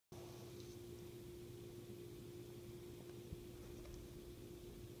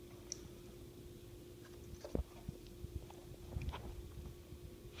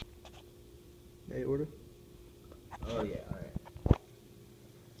aorta. Oh yeah, alright.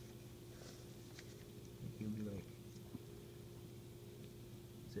 You'll be like,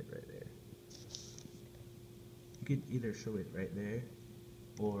 sit right there. You could either show it right there,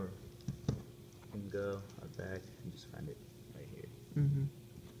 or you can go out back and just find it right here. Mm-hmm.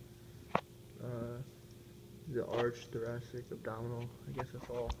 The arch, thoracic, abdominal. I guess it's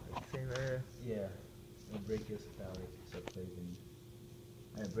all like the same area. Yeah, the brachiocephalic subclavian.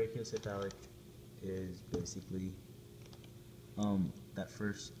 And brachiocephalic is basically that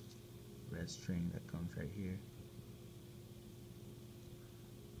first red string that comes right here.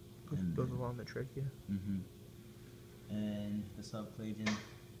 Goes along the trachea. Mm-hmm. And the subclavian,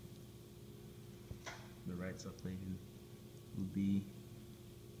 the right subclavian, would be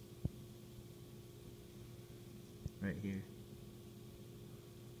right here.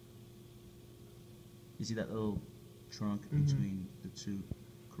 You see that little trunk between the two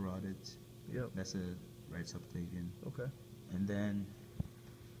carotids? Yep. That's a right subclavian. Okay. And then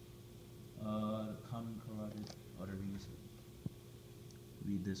common carotid arteries would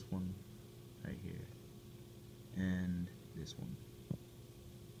be this one right here, and this one.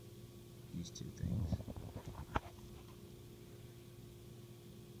 These two things.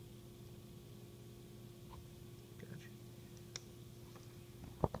 Gotcha.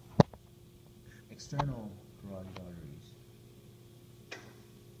 External carotid arteries.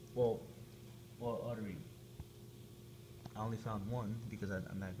 Well, artery. I only found one because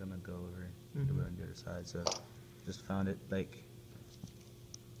I'm not gonna go over to it on the other side, so just found it like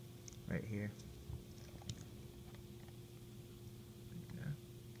right here. Yeah.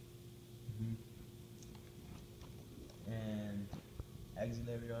 And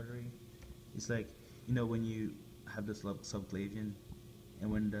axillary artery. It's like, you know, when you have this subclavian, and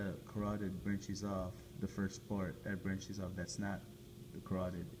when the carotid branches off, the first part that branches off, that's not the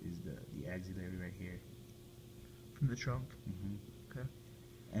carotid, is the axillary right here. From the trunk. Okay.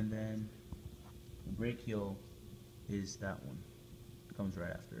 And then the brachial is that one. It comes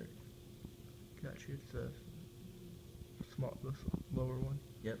right after it. Gotcha. It's the lower one.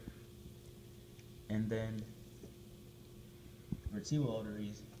 Yep. And then vertebral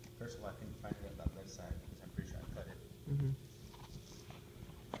arteries. First of all, I couldn't find it on that left side because I'm pretty sure I cut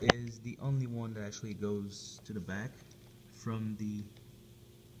it. Is the only one that actually goes to the back from the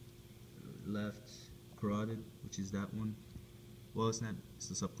left carotid, which is that one. Well, it's not. It's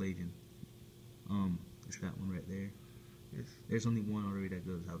the subclavian. It's that one right there. Yes. There's only one artery that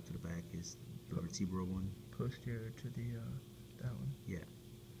goes out to the back. Is the vertebral one. Posterior to the that one. Yeah.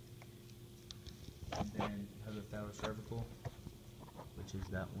 And then you have the thoracervical, which is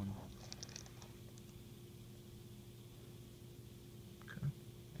that one. Okay.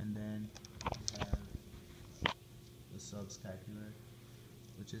 And then you have the subscapular,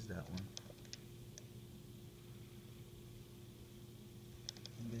 which is that one.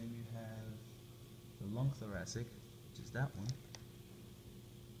 And then you have the lung thoracic, which is that one.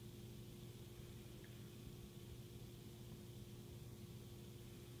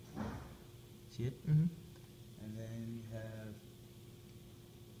 See it? Mm-hmm. And then you have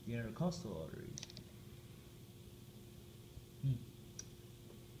the intercostal arteries.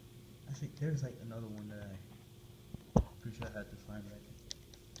 I think there's like another one that I'm pretty sure I had to find, like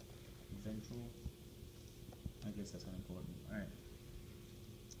ventral. I guess that's unimportant. Alright.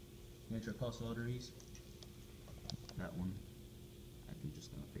 The intercostal arteries. That one. I'm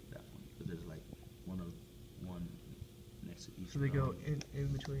just gonna pick that one because there's like one next to each. So they go in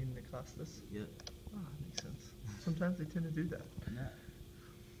between the costus? Yep. Ah, makes sense. Sometimes they tend to do that.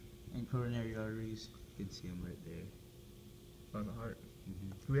 And coronary arteries, you can see them right there. On the heart.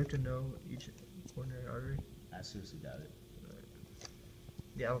 Do we have to know each coronary artery? I seriously doubt it. Right.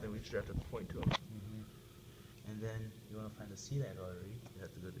 Yeah, I don't think we should have to point to them. And then you want to find the celiac artery, you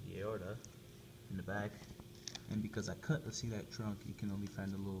have to go to the aorta in the back. And because I cut the celiac trunk, you can only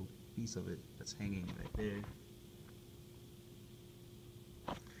find a little piece of it that's hanging right there.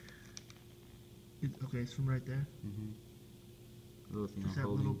 Okay, it's from right there. Little thing Is I'm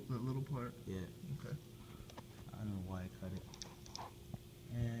holding. that little part? Yeah. Okay. I don't know why I cut it.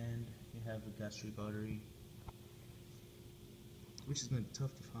 And you have the gastric artery, which has been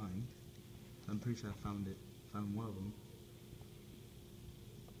tough to find. I'm pretty sure I found one of them.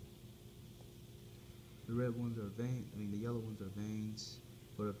 The red ones are the yellow ones are veins,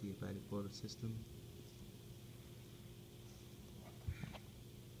 part of the hepatic water system.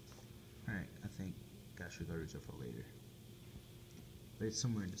 Alright, I think gastric arteries are for later. But it's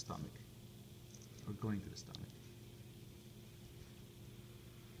somewhere in the stomach, or going to the stomach.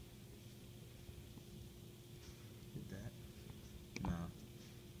 Did that? No.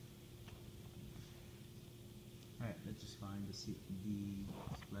 the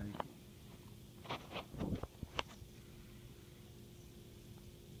bladder.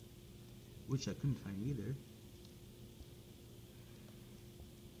 Which I couldn't find either.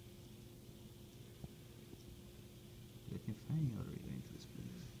 I can find the artery going to the spleen.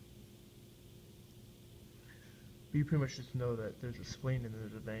 But you pretty much just know that there's a spleen and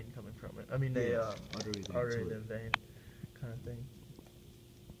there's a vein coming from it. I mean, Yeah, artery artery to and it. vein kind of thing.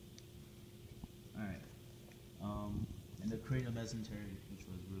 Alright. And the cranial mesentery, which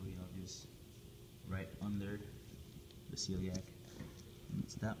was really obvious, right under the celiac. And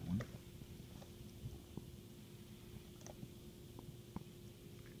it's that one.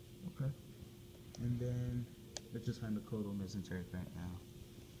 Okay. And then let's just find the caudal mesenteric right now.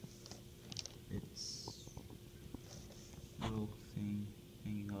 It's a little thing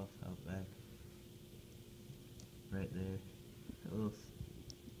hanging off out back. Right there. That little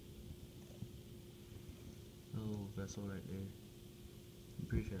vessel right there. I'm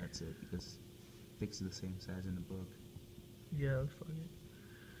pretty sure that's it because it's the same size in the book. Yeah, looks like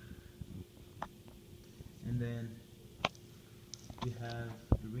it. And then we have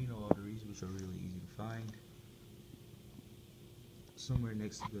the renal arteries, which are really easy to find. Somewhere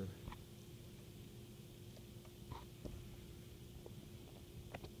next to the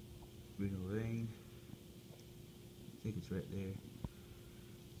renal vein. I think it's right there.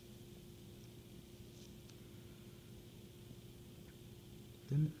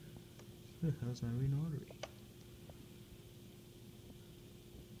 Then, where the hell's my renal artery?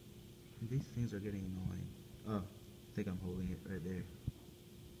 These things are getting annoying. Oh, I think I'm holding it right there.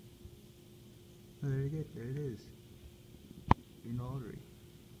 Oh, there it is. Renal artery.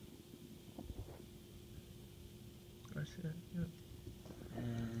 I see that. Yeah.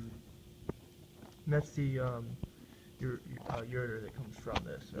 And that's the ureter that comes from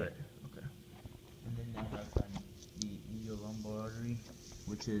this, right? Yeah. Okay. And then now I find the iliolumbar artery,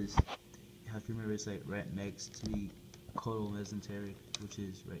 which is, you have to remember, it's like right next to the caudal mesenteric, which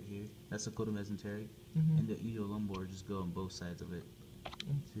is right here. That's the caudal mesenteric, and the iliolumbar just go on both sides of it.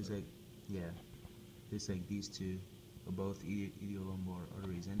 So it's like, yeah, it's like these two are both iliolumbar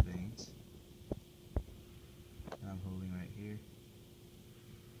arteries and veins. And I'm holding right here.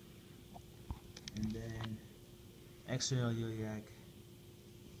 And then external iliac,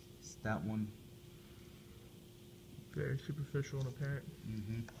 it's that one. Very superficial and apparent.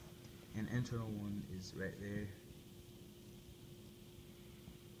 And internal one is right there.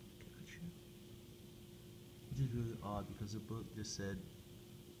 Gotcha. Which is really odd because the book just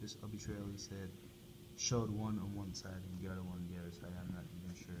arbitrarily said, showed one on one side and the other one on the other side. I'm not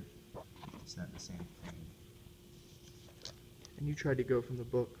even sure it's not the same thing. And you tried to go from the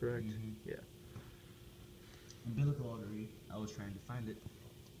book, correct? Yeah. Umbilical artery, I was trying to find it,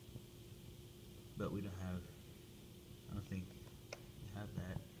 but we don't have, I don't think we have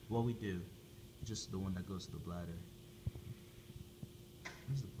that. Well, we do, just the one that goes to the bladder.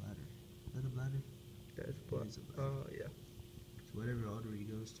 Where's the bladder? Is that a bladder? That is It is a bladder. yeah. So whatever artery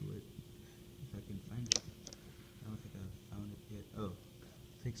goes to it, if I can find it. I don't think I've found it yet. Oh,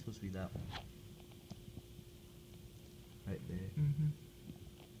 I think it's supposed to be that one. Right there.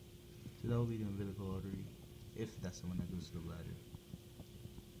 So that will be the umbilical artery, if that's the one that goes to the bladder.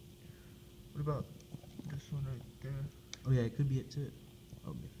 What about this one right there? Oh yeah, it could be it too.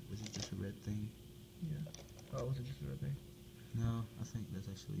 Oh, was it just a red thing? Yeah. Oh, was it just a red thing? No, I think that's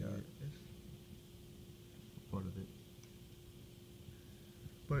actually it. It's, Part of it.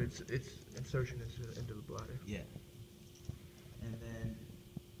 but its insertion is into the bladder. Yeah. And then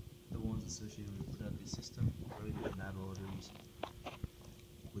the ones associated with the system are the gonadal arteries,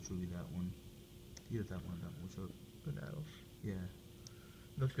 which will be that one. Either that one or that one. So Gonadals. yeah.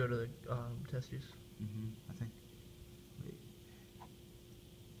 Those go to the testes. I think. Wait.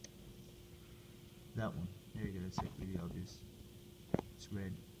 That one. There you go. It's like really obvious. It's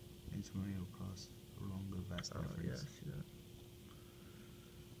red, and it's running across along the vas deferens. Yeah, I see that.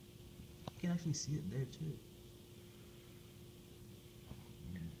 You can actually see it there too.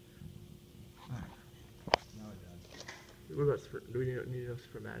 Alright. Now we're done. What about do we need to know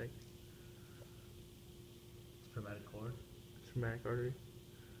spermatic? Spermatic cord. Spermatic artery?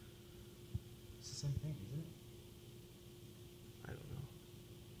 It's the same thing, isn't it? I don't know.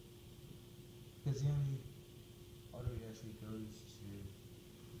 Because the only artery actually goes to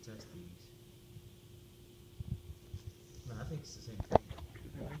the testes. No, I think it's the same thing.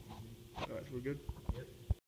 Alright, so we're good?